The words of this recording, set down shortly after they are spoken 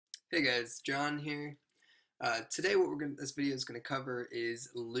Hey guys, John here. Today this video is going to cover is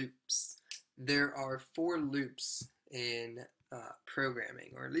loops. There are four loops in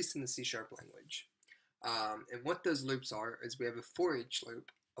programming, or at least in the C# language. And what those loops are is we have a foreach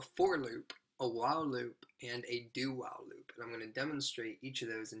loop, a for loop, a while loop, and a do while loop. And I'm going to demonstrate each of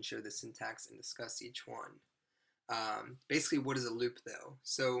those and show the syntax and discuss each one. Basically, what is a loop though?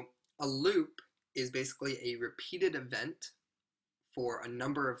 So a loop is basically a repeated event for a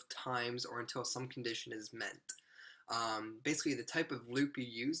number of times or until some condition is met. Basically, the type of loop you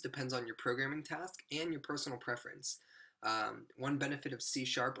use depends on your programming task and your personal preference. One benefit of C#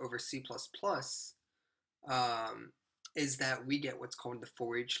 over C++ is that we get what's called the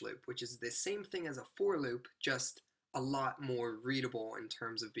foreach loop, which is the same thing as a for loop, just a lot more readable in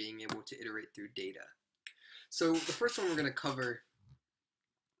terms of being able to iterate through data. So the first one we're going to cover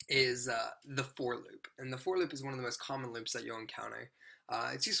is the for loop. And the for loop is one of the most common loops that you'll encounter.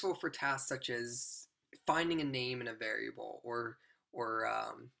 It's useful for tasks such as finding a name in a variable, or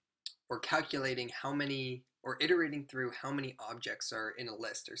calculating how many, or iterating through how many objects are in a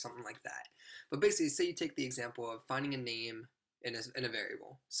list or something like that. But basically, say you take the example of finding a name in a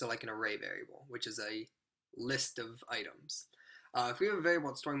variable, so like an array variable, which is a list of items. If we have a variable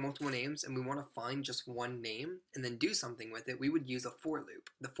that's storing multiple names and we want to find just one name and then do something with it, we would use a for loop.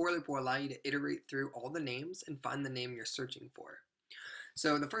 The for loop will allow you to iterate through all the names and find the name you're searching for.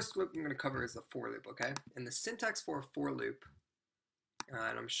 So the first loop I'm going to cover is the for loop, okay? And the syntax for a for loop,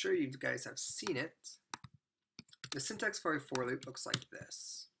 and I'm sure you guys have seen it, the syntax for a for loop looks like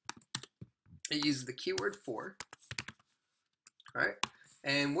this. It uses the keyword for, all right?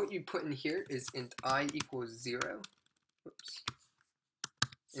 And what you put in here is int I equals 0. Oops.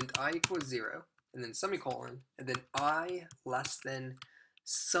 Int I equals 0, and then semicolon, and then I less than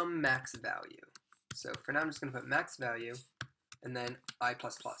some max value. So for now I'm just going to put max value, and then I++,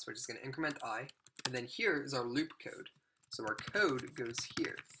 which is going to increment I, and then here is our loop code. So our code goes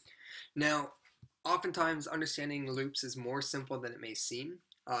here. Now, oftentimes understanding loops is more simple than it may seem.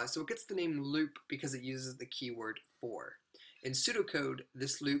 So it gets the name loop because it uses the keyword for. In pseudocode,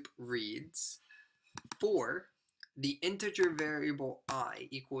 this loop reads for the integer variable I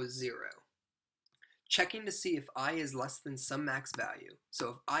equals 0, checking to see if I is less than some max value.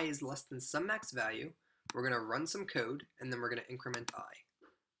 So if I is less than some max value, we're going to run some code, and then we're going to increment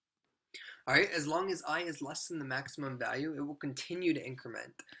I. Alright, as long as I is less than the maximum value, it will continue to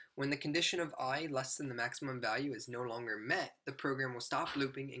increment. When the condition of I less than the maximum value is no longer met, the program will stop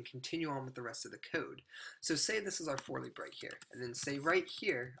looping and continue on with the rest of the code. So say this is our for loop right here, and then say right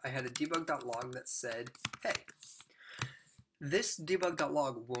here I had a debug.log that said, hey, this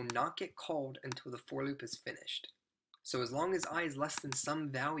debug.log will not get called until the for loop is finished. So as long as I is less than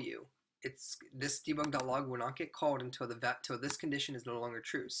some value, this debug.log will not get called until this condition is no longer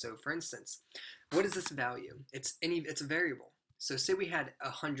true. So for instance, what is this value? It's a variable. So say we had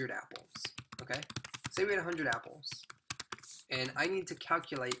 100 apples, okay? Say we had 100 apples, and I need to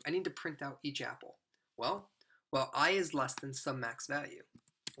print out each apple. Well, I is less than some max value.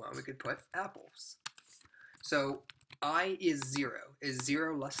 Well, we could put apples. So I is 0. Is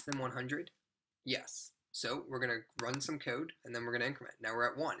 0 less than 100? Yes. So we're going to run some code, and then we're going to increment. Now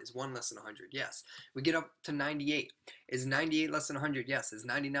we're at 1. Is 1 less than 100? Yes. We get up to 98. Is 98 less than 100? Yes. Is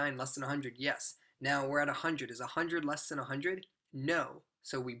 99 less than 100? Yes. Now we're at 100. Is 100 less than 100? No.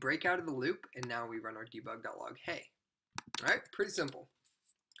 So we break out of the loop, and now we run our debug.log hey. All right? Pretty simple.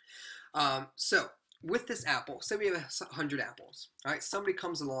 So with this apple, say we have 100 apples. All right, somebody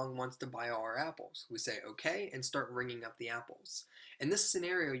comes along, wants to buy all our apples. We say okay and start ringing up the apples. In this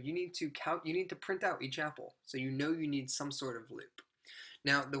scenario, you need to print out each apple, so you know you need some sort of loop.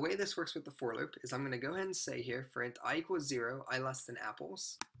 Now, the way this works with the for loop is I'm going to go ahead and say here for int I equals 0, I less than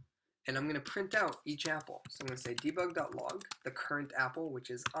apples, and I'm going to print out each apple. So I'm going to say debug.log the current apple,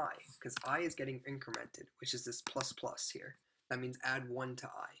 which is I, because I is getting incremented, which is this plus here. That means add 1 to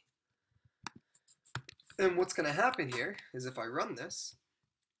I. And what's going to happen here is if I run this,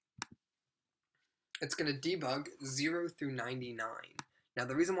 it's going to debug 0 through 99. Now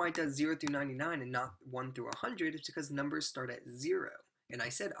the reason why it does 0 through 99 and not 1 through 100 is because numbers start at 0. And I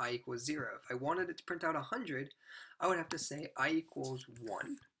said I equals 0. If I wanted it to print out 100, I would have to say I equals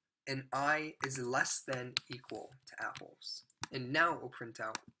 1. And I is less than equal to apples. And now it will print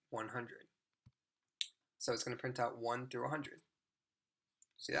out 100. So it's going to print out 1 through 100.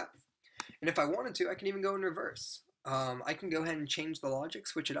 See that? And if I wanted to, I can even go in reverse. I can go ahead and change the logic,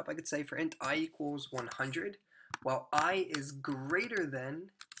 switch it up. I could say for int I equals 100, while I is greater than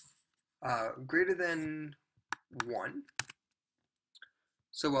 1.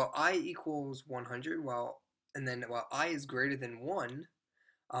 So while I equals 100, while I is greater than 1,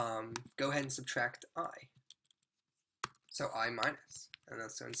 go ahead and subtract I. So I minus, and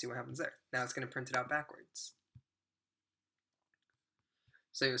let's go and see what happens there. Now it's going to print it out backwards.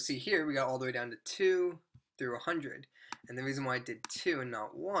 So you'll see here we got all the way down to 2 through 100, and the reason why I did 2 and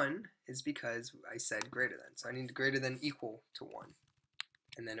not 1 is because I said greater than. So I need greater than equal to 1,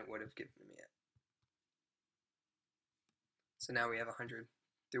 and then it would have given me it. So now we have 100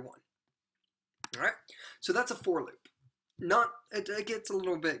 through 1. Alright, so that's a for loop. It gets a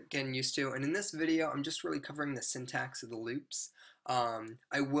little bit getting used to, and in this video I'm just really covering the syntax of the loops.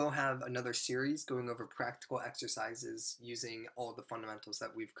 I will have another series going over practical exercises using all the fundamentals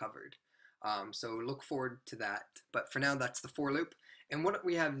that we've covered. So look forward to that, but for now that's the for loop. And what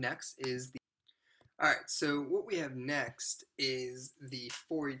we have next is the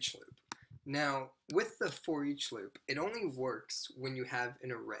for each loop. Now with the for each loop, it only works when you have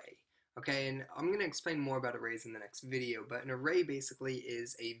an array. Okay, and I'm going to explain more about arrays in the next video, but an array basically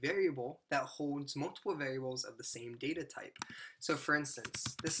is a variable that holds multiple variables of the same data type. So for instance,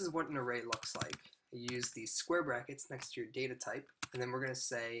 this is what an array looks like. You use these square brackets next to your data type, and then we're going to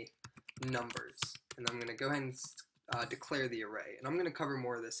say numbers. And I'm going to go ahead and declare the array. And I'm going to cover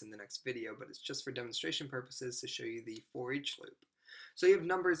more of this in the next video, but it's just for demonstration purposes to show you the for each loop. So you have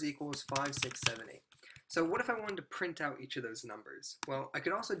numbers equals 5, 6, 7, 8. So what if I wanted to print out each of those numbers? Well, I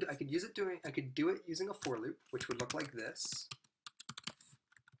could do it using a for loop, which would look like this.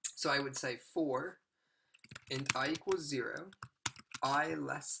 So I would say for int I equals 0, I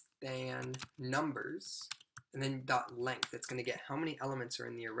less than numbers, and then dot length. It's going to get how many elements are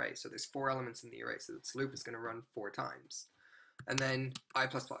in the array. So there's 4 elements in the array, so this loop is going to run 4 times. And then I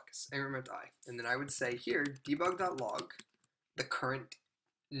plus plus, increment I. And then I would say here, debug.log, the current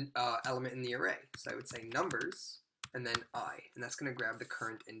element in the array. So I would say numbers and then I, and that's going to grab the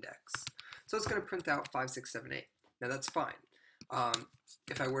current index. So it's going to print out 5, 6, 7, 8. Now that's fine.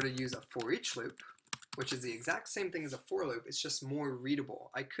 If I were to use a for each loop, which is the exact same thing as a for loop, it's just more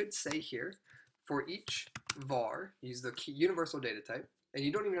readable. I could say here, for each var, use the universal data type, and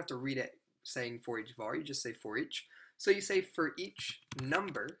you don't even have to read it saying for each var, you just say for each. So you say for each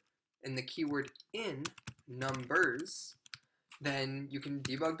number, and the keyword in numbers, then you can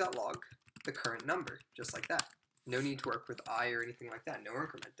debug.log the current number, just like that. No need to work with I or anything like that, no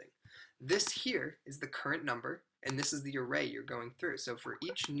incrementing. This here is the current number, and this is the array you're going through. So for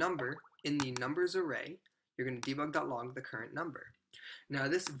each number in the numbers array, you're going to debug.log the current number. Now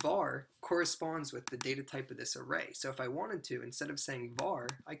this var corresponds with the data type of this array. So if I wanted to, instead of saying var,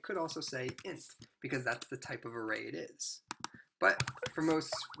 I could also say int, because that's the type of array it is. But for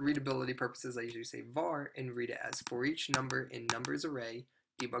most readability purposes, I usually say var and read it as for each number in numbers array,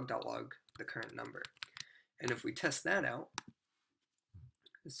 debug.log the current number. And if we test that out,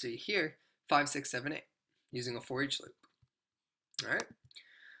 let's see here, 5, 6, 7, 8, using a for each loop. All right.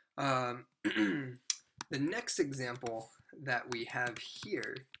 The next example that we have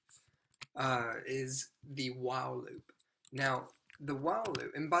here is the while loop. Now, the while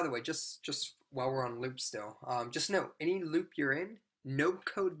loop, and by the way, just while we're on loop still, just note, any loop you're in, no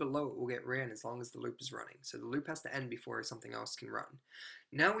code below it will get ran as long as the loop is running. So the loop has to end before something else can run.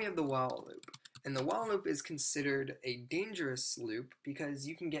 Now we have the while loop. And the while loop is considered a dangerous loop because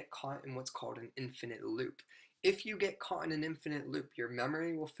you can get caught in what's called an infinite loop. If you get caught in an infinite loop, your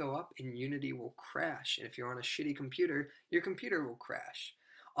memory will fill up and Unity will crash. And if you're on a shitty computer, your computer will crash.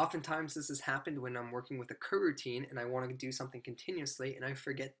 Oftentimes this has happened when I'm working with a coroutine and I want to do something continuously and I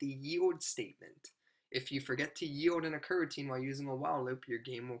forget the yield statement. If you forget to yield in a coroutine while using a while loop, your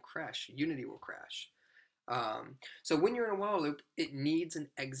game will crash. Unity will crash. So when you're in a while loop, it needs an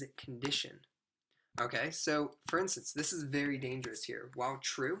exit condition. Okay, so for instance, this is very dangerous here. While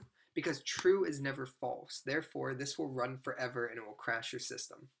true, because true is never false. Therefore, this will run forever and it will crash your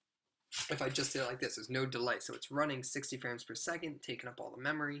system. If I just did it like this, there's no delay. So it's running 60 frames per second, taking up all the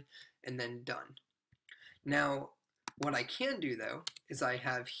memory, and then done. Now, what I can do though, is I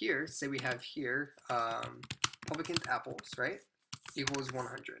have here, say we have here, public int apples, right? Equals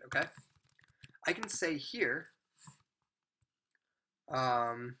 100, okay? I can say here,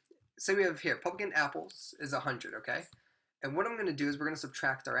 say we have here, public int apples is 100, okay? And what I'm going to do is we're going to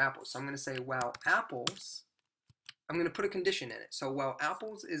subtract our apples. So I'm going to say, while apples, I'm going to put a condition in it. So while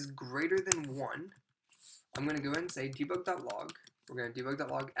apples is greater than 1, I'm going to go ahead and say debug.log. We're going to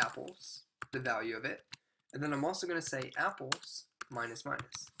debug.log apples, the value of it. And then I'm also going to say apples minus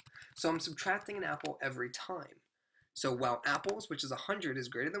minus. So I'm subtracting an apple every time. So while apples, which is 100, is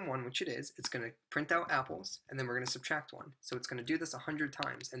greater than 1, which it is, it's going to print out apples, and then we're going to subtract 1. So it's going to do this 100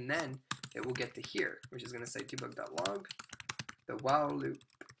 times, and then it will get to here, which is going to say debug.log, the while loop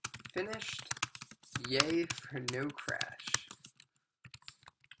finished, yay for no crash.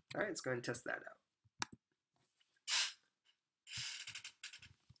 All right, let's go ahead and test that out.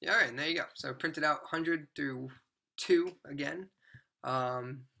 Yeah, all right, and there you go. So I printed out 100 through 2 again.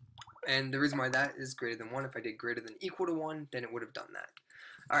 And the reason why that is greater than 1, if I did greater than equal to 1, then it would have done that.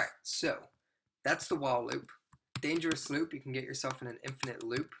 All right, so that's the while loop. Dangerous loop, you can get yourself in an infinite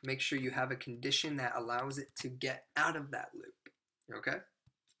loop. Make sure you have a condition that allows it to get out of that loop, okay?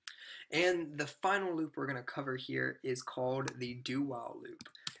 And the final loop we're going to cover here is called the do-while loop.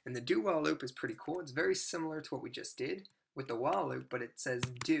 And the do-while loop is pretty cool. It's very similar to what we just did with the while loop, but it says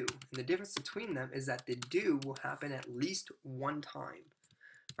do. And the difference between them is that the do will happen at least one time.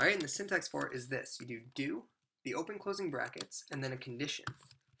 All right, and the syntax for it is this. You do, the open closing brackets, and then a condition.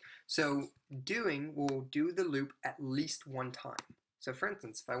 So doing will do the loop at least one time. So for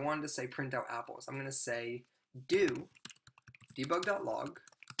instance, if I wanted to say print out apples, I'm going to say do debug.log.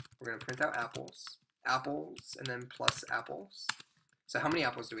 We're going to print out apples, and then plus apples. So how many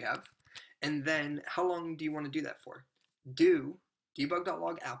apples do we have? And then how long do you want to do that for? Do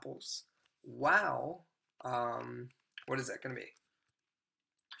debug.log apples while, what is that going to be?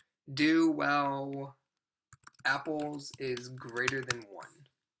 Do while apples is greater than 1.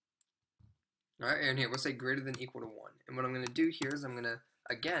 All right, and here, we'll say greater than equal to 1. And what I'm going to do here is I'm going to,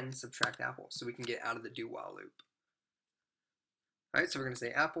 again, subtract apples so we can get out of the do while loop. All right, so we're going to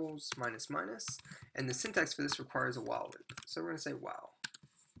say apples minus minus, and the syntax for this requires a while loop. So we're going to say while.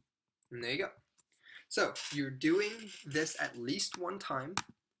 And there you go. So you're doing this at least one time,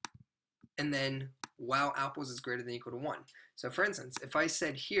 and then while apples is greater than equal to 1. So for instance, if I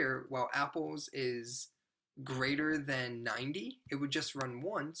said here, while apples is greater than 90, it would just run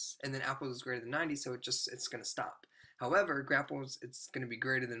once, and then apples is greater than 90, so it's going to stop. However, grapples, it's going to be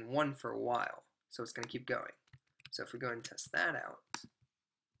greater than 1 for a while, so it's going to keep going. So if we go ahead and test that out,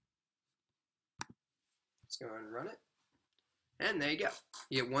 let's go ahead and run it, and there you go.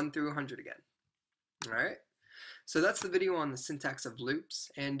 You get 1 through 100 again. All right. So that's the video on the syntax of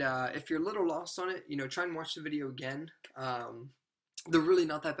loops, and if you're a little lost on it, try and watch the video again. They're really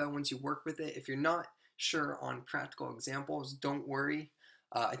not that bad once you work with it. If you're not sure on practical examples, don't worry.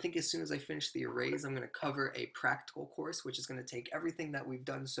 I think as soon as I finish the arrays, I'm going to cover a practical course, which is going to take everything that we've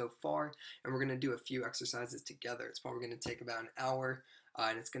done so far, and we're going to do a few exercises together. It's probably going to take about an hour,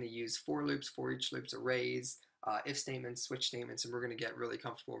 and it's going to use for loops, for each loops, arrays, if statements, switch statements, and we're going to get really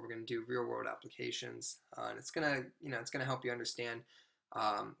comfortable. We're going to do real-world applications, and it's going to, it's going to help you understand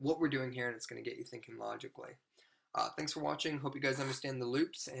what we're doing here, and it's going to get you thinking logically. Thanks for watching. Hope you guys understand the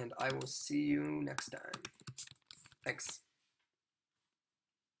loops, and I will see you next time. Thanks.